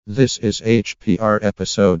This is HPR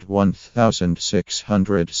episode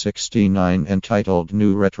 1669 entitled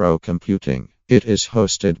New Retro Computing. It is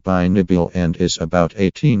hosted by Nabil and is about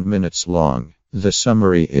 18 minutes long. The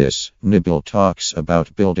summary is, Nabil talks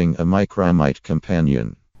about building a micromite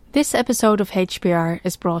companion. This episode of HPR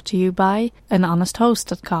is brought to you by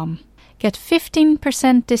anhonesthost.com. Get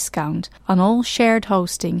 15% discount on all shared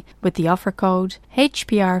hosting with the offer code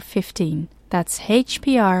HPR15. That's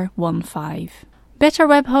HPR15. Better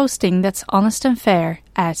web hosting that's honest and fair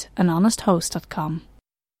at anhonesthost.com.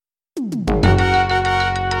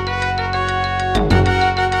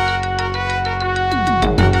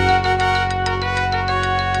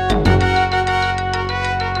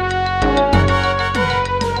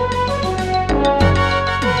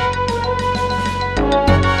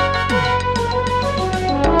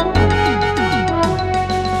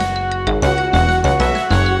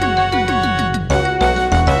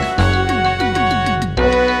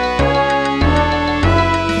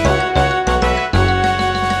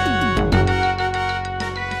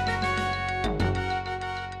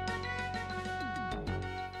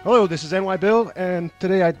 Hello, this is NY Bill, and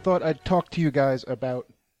today I thought I'd talk to you guys about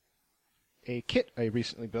a kit I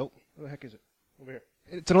recently built. Where the heck is it? Over here.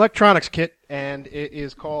 It's an electronics kit, and it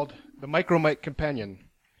is called the Micromite Companion.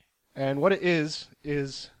 And what it is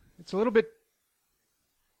it's a little bit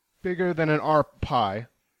bigger than an RPi.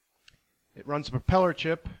 It runs a propeller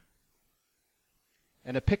chip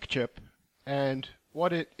and a PIC chip, and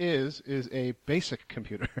what it is a basic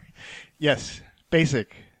computer. Yes,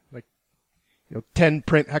 basic. 10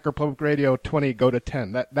 print Hacker Public Radio, 20 go to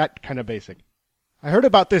 10. That kind of basic. I heard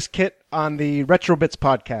about this kit on the RetroBits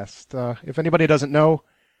podcast. If anybody doesn't know,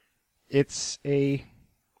 it's a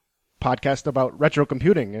podcast about retro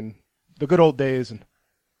computing and the good old days. And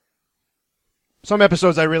some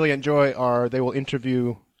episodes I really enjoy are they will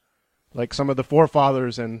interview like some of the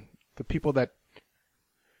forefathers and the people that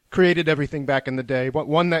created everything back in the day.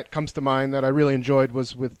 One that comes to mind that I really enjoyed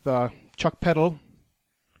was with Chuck Peddle,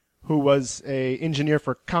 who was an engineer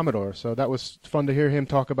for Commodore, so that was fun to hear him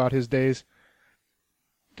talk about his days.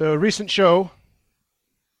 The recent show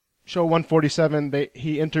 147,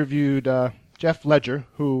 he interviewed Jeff Ledger,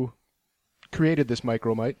 who created this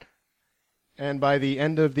Micromite, and by the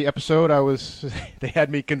end of the episode, they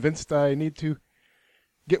had me convinced I need to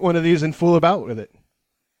get one of these and fool about with it.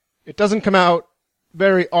 It doesn't come out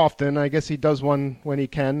very often. I guess he does one when he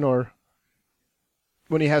can, or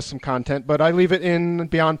when he has some content, but I leave it in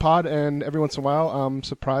Beyond Pod, and every once in a while I'm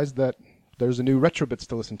surprised that there's a new RetroBits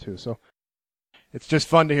to listen to, so it's just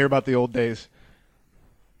fun to hear about the old days.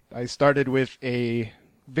 I started with a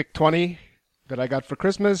VIC-20 that I got for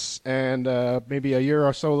Christmas, and maybe a year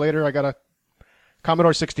or so later I got a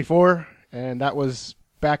Commodore 64, and that was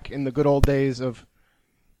back in the good old days of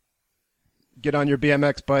get on your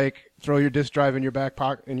BMX bike, throw your disk drive in your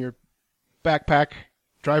backpack,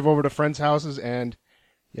 drive over to friends' houses, and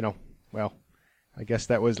I guess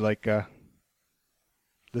that was like the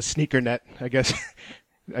sneaker net, I guess.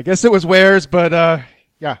 I guess it was wares, but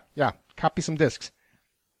yeah, copy some discs.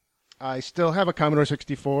 I still have a Commodore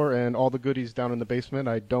 64 and all the goodies down in the basement.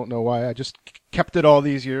 I don't know why. I just kept it all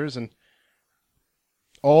these years, and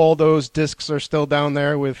all those discs are still down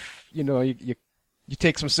there with, you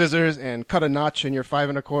take some scissors and cut a notch in your 5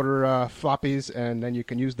 1/4 floppies, and then you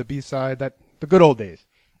can use the B-side. The good old days.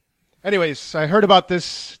 Anyways, I heard about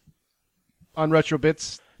this on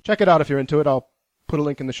RetroBits. Check it out if you're into it. I'll put a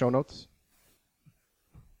link in the show notes.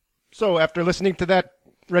 So after listening to that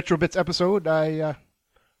RetroBits episode, I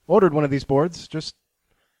ordered one of these boards just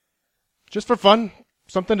for fun,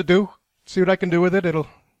 something to do, see what I can do with it.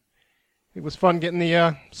 It was fun getting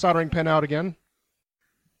the soldering pen out again.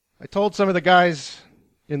 I told some of the guys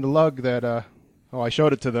in the lug that I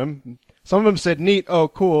showed it to them. Some of them said, neat, oh,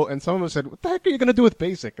 cool, and some of them said, what the heck are you going to do with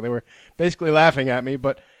BASIC? They were basically laughing at me,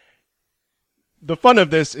 but the fun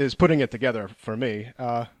of this is putting it together for me.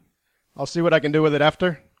 I'll see what I can do with it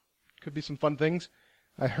after. Could be some fun things.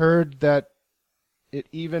 I heard that it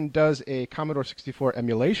even does a Commodore 64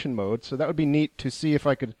 emulation mode, so that would be neat to see if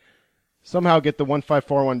I could somehow get the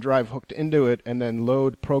 1541 drive hooked into it and then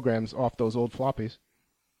load programs off those old floppies.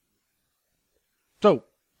 So,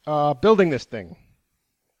 building this thing.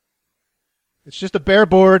 It's just a bare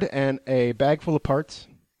board and a bag full of parts.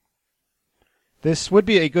 This would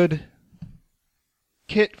be a good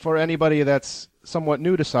kit for anybody that's somewhat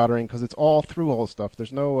new to soldering because it's all through-hole stuff.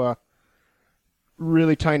 There's no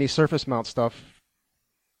really tiny surface mount stuff.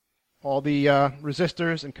 All the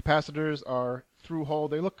resistors and capacitors are through-hole.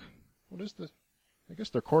 They look, what is this? I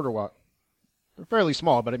guess they're quarter watt. They're fairly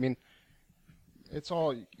small, but I mean, it's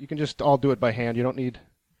all, you can just all do it by hand. You don't need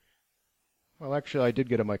Well, actually, I did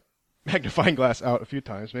get a magnifying glass out a few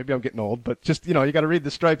times. Maybe I'm getting old, but just, you got to read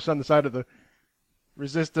the stripes on the side of the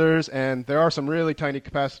resistors, and there are some really tiny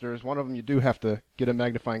capacitors. One of them you do have to get a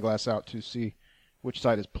magnifying glass out to see which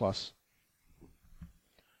side is plus.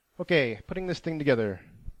 Okay, putting this thing together.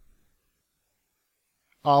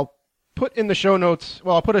 I'll put in the show notes,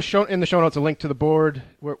 in the show notes a link to the board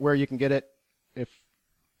where you can get it if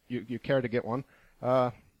you care to get one.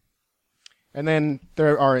 And then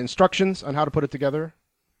there are instructions on how to put it together.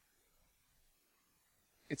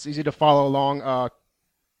 It's easy to follow along.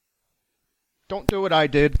 Don't do what I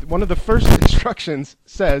did. One of the first instructions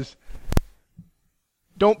says,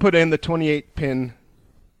 don't put in the 28-pin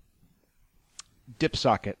dip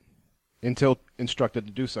socket until instructed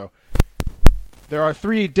to do so. There are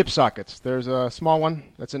 3 dip sockets. There's a small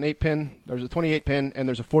one that's an 8-pin, there's a 28-pin, and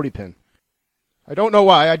there's a 40-pin. I don't know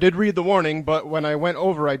why. I did read the warning, but when I went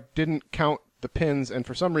over, I didn't count the pins, and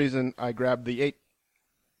for some reason, I grabbed the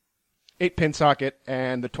 8-pin socket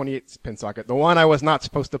and the 28-pin socket, the one I was not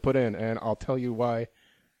supposed to put in, and I'll tell you why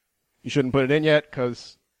you shouldn't put it in yet,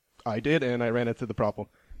 because I did, and I ran into the problem.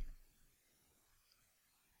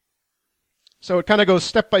 So it kind of goes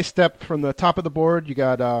step by step from the top of the board. You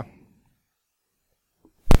got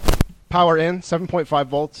power in, 7.5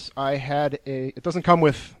 volts. It doesn't come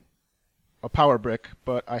with a power brick,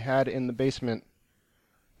 but I had in the basement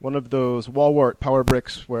one of those wall wart power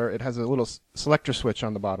bricks where it has a little selector switch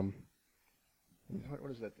on the bottom. What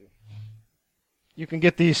does that do? You can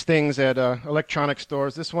get these things at electronic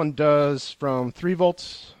stores. This one does from 3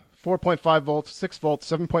 volts, 4.5 volts, 6 volts,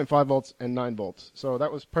 7.5 volts, and 9 volts. So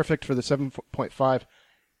that was perfect for the 7.5.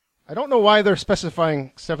 I don't know why they're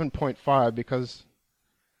specifying 7.5, because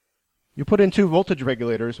you put in 2 voltage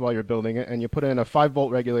regulators while you're building it, and you put in a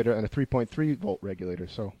 5-volt regulator and a 3.3 volt regulator.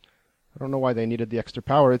 So I don't know why they needed the extra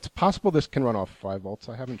power. It's possible this can run off 5 volts.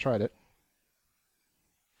 I haven't tried it.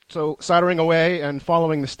 So soldering away and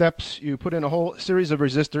following the steps, you put in a whole series of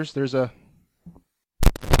resistors. There's a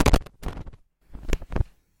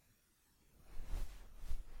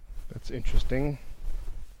That's interesting.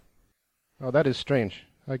 Oh, that is strange.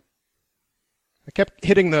 I kept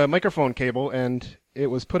hitting the microphone cable, and it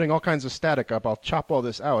was putting all kinds of static up. I'll chop all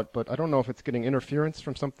this out, but I don't know if it's getting interference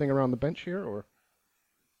from something around the bench here, or...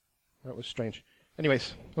 That was strange.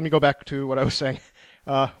 Anyways, let me go back to what I was saying.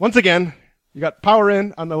 Once again, you got power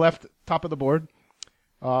in on the left top of the board.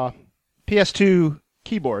 PS2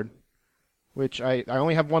 keyboard, which I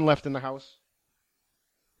only have one left in the house.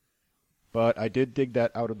 But I did dig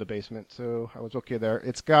that out of the basement, so I was okay there.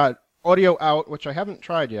 It's got audio out, which I haven't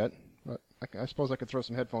tried yet, but I suppose I could throw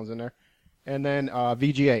some headphones in there. And then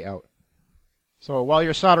VGA out. So while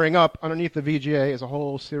you're soldering up, underneath the VGA is a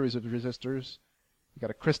whole series of resistors. You got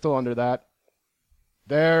a crystal under that.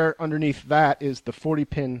 There, underneath that, is the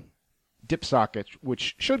 40-pin dip socket,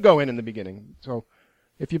 which should go in the beginning. So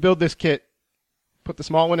if you build this kit, put the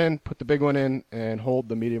small one in, put the big one in, and hold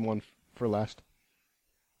the medium one for last.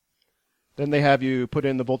 Then they have you put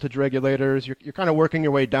in the voltage regulators. You're kind of working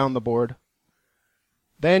your way down the board.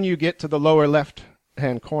 Then you get to the lower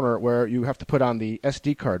left-hand corner where you have to put on the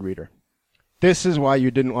SD card reader. This is why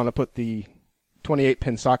you didn't want to put the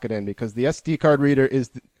 28-pin socket in, because the SD card reader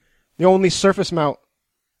is the only surface mount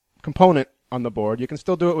component on the board. You can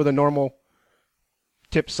still do it with a normal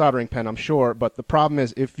tip soldering pen, I'm sure, but the problem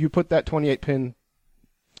is if you put that 28-pin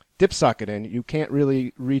dip socket in, you can't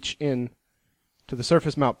really reach in to the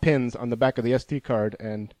surface mount pins on the back of the SD card,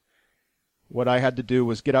 and what I had to do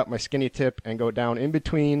was get out my skinny tip and go down in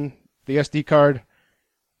between the SD card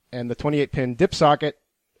and the 28-pin dip socket,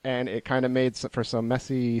 and it kind of made for some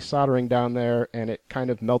messy soldering down there, and it kind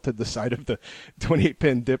of melted the side of the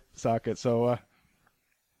 28-pin dip socket. So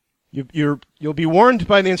you'll be warned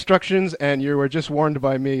by the instructions, and you were just warned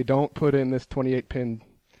by me. Don't put in this 28-pin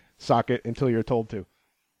socket until you're told to.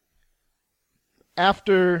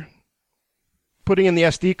 After putting in the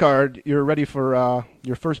SD card, you're ready for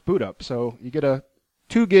your first boot up. So you get a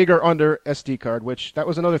 2 gig or under SD card, which that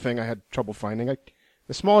was another thing I had trouble finding.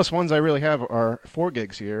 The smallest ones I really have are 4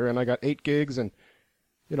 gigs here, and I got 8 gigs, and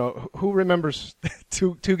who remembers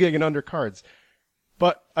 2 gig and under cards?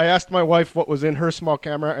 But I asked my wife what was in her small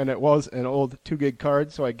camera, and it was an old 2 gig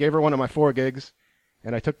card, so I gave her one of my 4 gigs,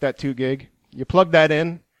 and I took that 2 gig. You plug that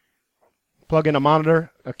in, plug in a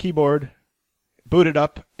monitor, a keyboard, boot it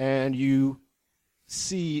up, and you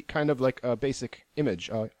see kind of like a basic image.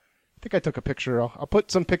 I think I took a picture. I'll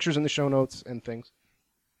put some pictures in the show notes and things.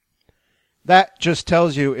 That just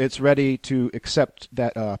tells you it's ready to accept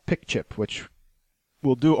that PIC chip, which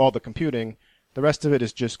will do all the computing. The rest of it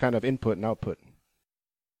is just kind of input and output.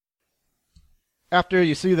 after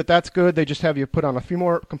you see that that's good, they just have you put on a few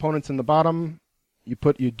more components in the bottom. You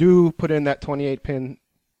put in that 28-pin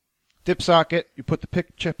dip socket. You put the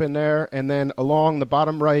PIC chip in there, and then along the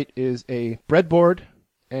bottom right is a breadboard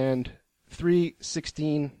and 3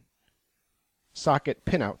 16 socket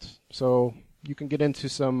pinouts. So you can get into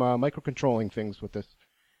some microcontrolling things with this.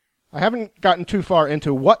 I haven't gotten too far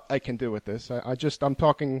into what I can do with this. I just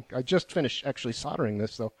finished actually soldering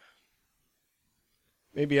this, so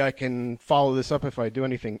maybe I can follow this up if I do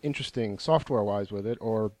anything interesting software-wise with it,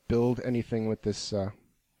 or build anything with this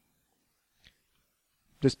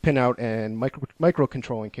this pinout and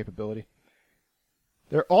microcontrolling capability.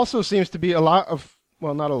 There also seems to be a lot of,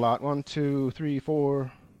 well, not a lot, 1, 2, 3,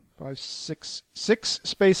 4, 5, 6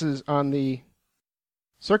 spaces on the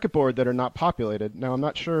circuit board that are not populated. Now, I'm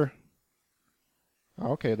not sure.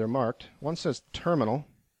 Oh, okay, they're marked. One says terminal,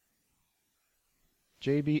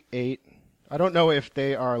 JB8. I don't know if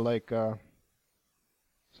they are like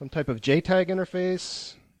some type of JTAG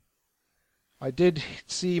interface. I did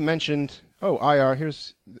see mentioned, IR,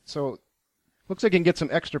 looks like you can get some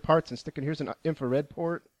extra parts and stick it. Here's an infrared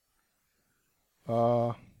port.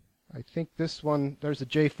 I think this one, there's a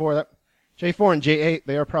J4. J4 and J8,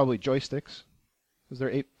 they are probably joysticks, because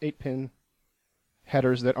they're 8-pin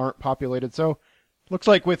headers that aren't populated. So looks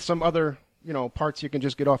like with some other, parts you can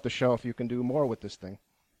just get off the shelf, you can do more with this thing.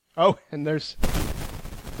 Oh, and they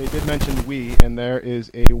did mention Wii, and there is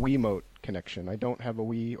a Wiimote connection. I don't have a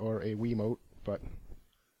Wii or a Wiimote, but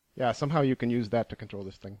yeah, somehow you can use that to control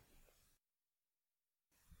this thing.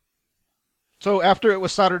 So after it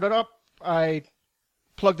was soldered up, I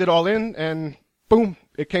plugged it all in, and boom,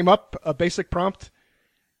 it came up, a basic prompt.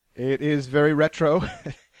 It is very retro.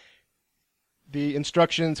 The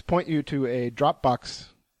instructions point you to a Dropbox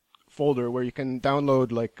folder where you can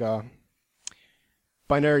download like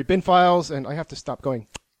binary bin files, and I have to stop going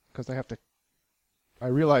because I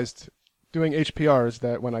realized doing HPRs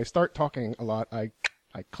that when I start talking a lot, I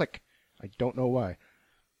click. I don't know why.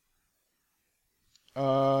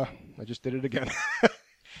 I just did it again.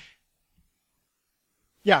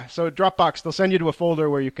 Yeah, so Dropbox, they'll send you to a folder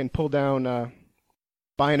where you can pull down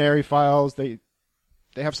binary files. They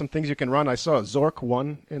have some things you can run. I saw Zork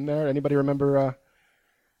 1 in there. Anybody remember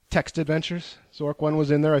Text Adventures? Zork 1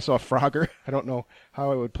 was in there. I saw Frogger. I don't know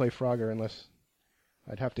how I would play Frogger unless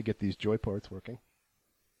I'd have to get these joy ports working.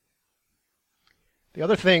 The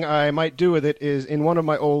other thing I might do with it is in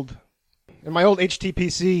my old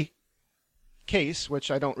HTPC case,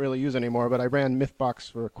 which I don't really use anymore, but I ran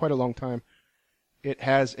MythBox for quite a long time. It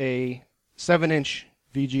has a 7-inch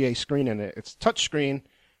VGA screen in it. It's touchscreen.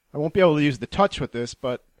 I won't be able to use the touch with this,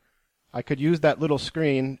 but I could use that little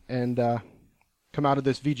screen and come out of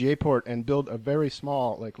this VGA port and build a very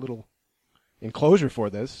small, like little enclosure for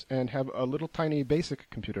this and have a little tiny basic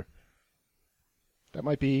computer. That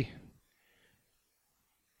might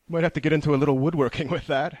have to get into a little woodworking with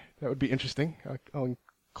that. That would be interesting. I'll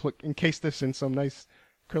encase this in some nice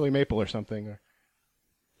curly maple or something, or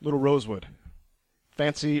little rosewood.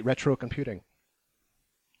 Fancy retro computing.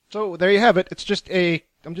 So there you have it.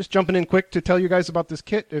 I'm just jumping in quick to tell you guys about this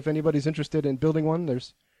kit. If anybody's interested in building one,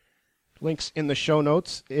 there's links in the show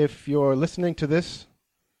notes. If you're listening to this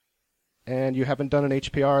and you haven't done an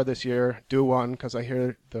HPR this year, do one, because I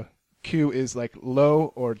hear the queue is like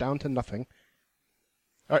low or down to nothing.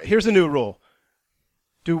 All right, here's a new rule.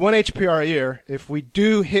 Do one HPR a year. If we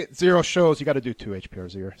do hit 0 shows, you got to do 2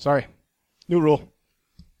 HPRs a year. Sorry. New rule.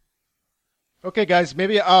 Okay, guys,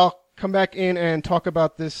 maybe I'll come back in and talk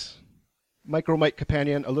about this Micromic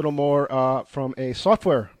Companion a little more from a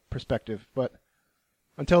software perspective. But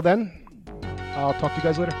until then, I'll talk to you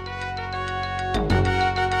guys later.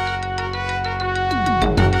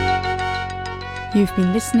 You've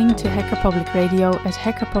been listening to Hacker Public Radio at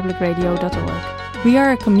hackerpublicradio.org. We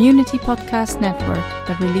are a community podcast network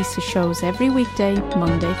that releases shows every weekday,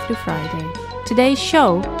 Monday through Friday. Today's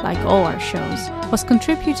show, like all our shows, was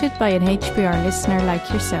contributed by an HPR listener like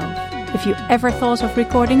yourself. If you ever thought of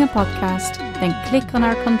recording a podcast, then click on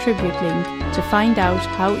our contribute link to find out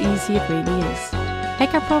how easy it really is.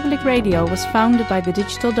 Hacker Public Radio was founded by the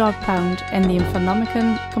Digital Dog Pound and the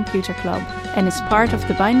Infonomicon Computer Club and is part of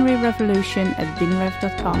the binary revolution at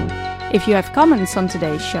binrev.com. If you have comments on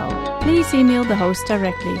today's show, please email the host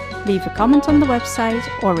directly, leave a comment on the website,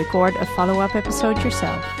 or record a follow-up episode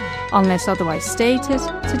yourself. Unless otherwise stated,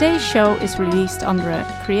 today's show is released under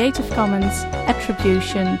a Creative Commons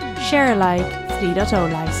Attribution Share Alike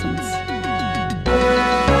 3.0 license.